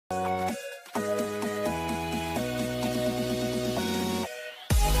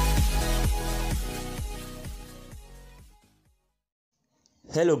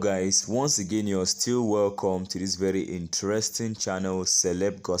Hello guys, once again you're still welcome to this very interesting channel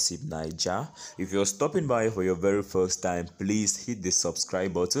Celeb Gossip Naija. If you're stopping by for your very first time, please hit the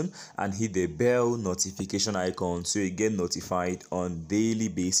subscribe button and hit the bell notification icon so you get notified on daily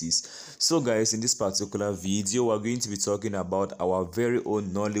basis. So guys, in this particular video we're going to be talking about our very own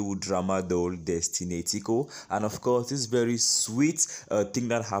Nollywood drama doll Destiny Etiko, and of course this very sweet thing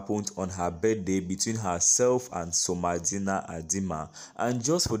that happened on her birthday between herself and Somadina Adinma. And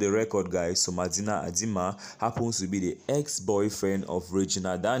just for the record guys, Somadina Adinma happens to be the ex-boyfriend of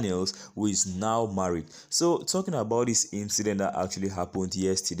Regina Daniels, who is now married. So talking about this incident that actually happened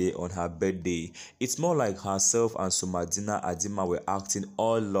yesterday on her birthday, it's more like herself and Somadina Adinma were acting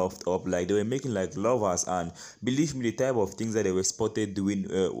all loved up, like they were making like lovers, and believe me, the type of things that they were spotted doing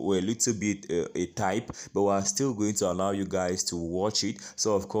were a little bit a type, but we're still going to allow you guys to watch it,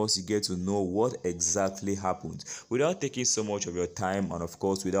 so of course you get to know what exactly happened. Without taking so much of your time, and of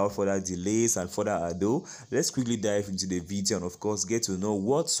course without further delays and further ado, let's quickly dive into the video and of course get to know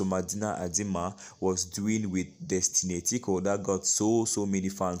what Somadina Adinma was doing with Destiny Etiko that got so many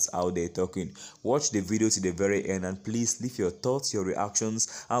fans out there talking. Watch the video to the very end and please leave your thoughts, your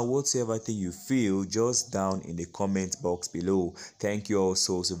reactions, and whatsoever thing you feel just down in the comment box below. Thank you all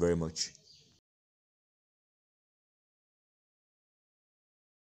so very much.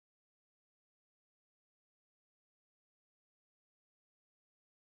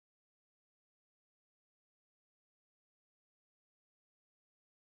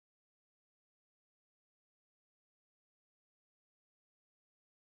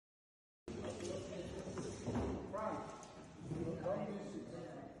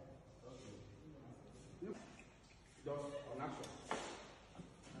 Just on action.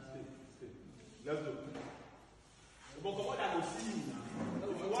 Stay. Let's go. But come on, I will see you now.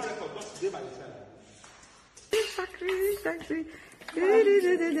 If you want record, just stay by the side.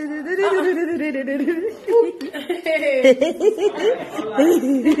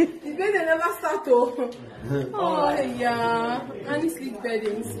 You guys never start to. Oh yeah. And it's sleep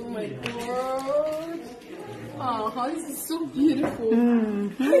beddings. Oh my god. Oh, this is so beautiful.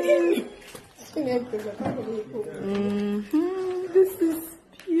 This is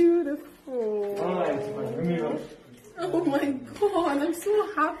beautiful. Oh my god, I'm so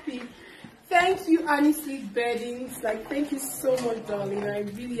happy. Thank you, Annie Sleep Beddings. Like, thank you so much, darling. I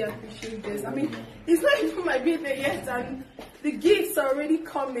really appreciate this. I mean, it's not even my birthday yet, and the gifts are already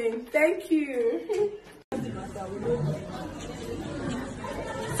coming. Thank you.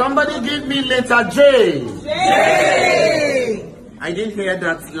 Somebody give me letter J. J. I didn't hear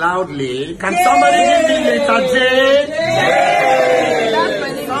that loudly. Can somebody give me letter J? J.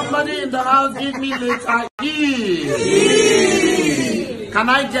 Somebody in the house give me letter E. E. Can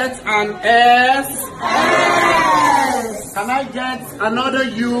I get an S? S. Can I get another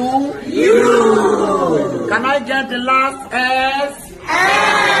U? U. Can I get the last S?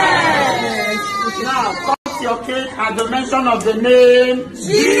 S. Now cut your cake at the mention of the name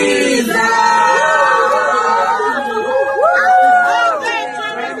Jesus.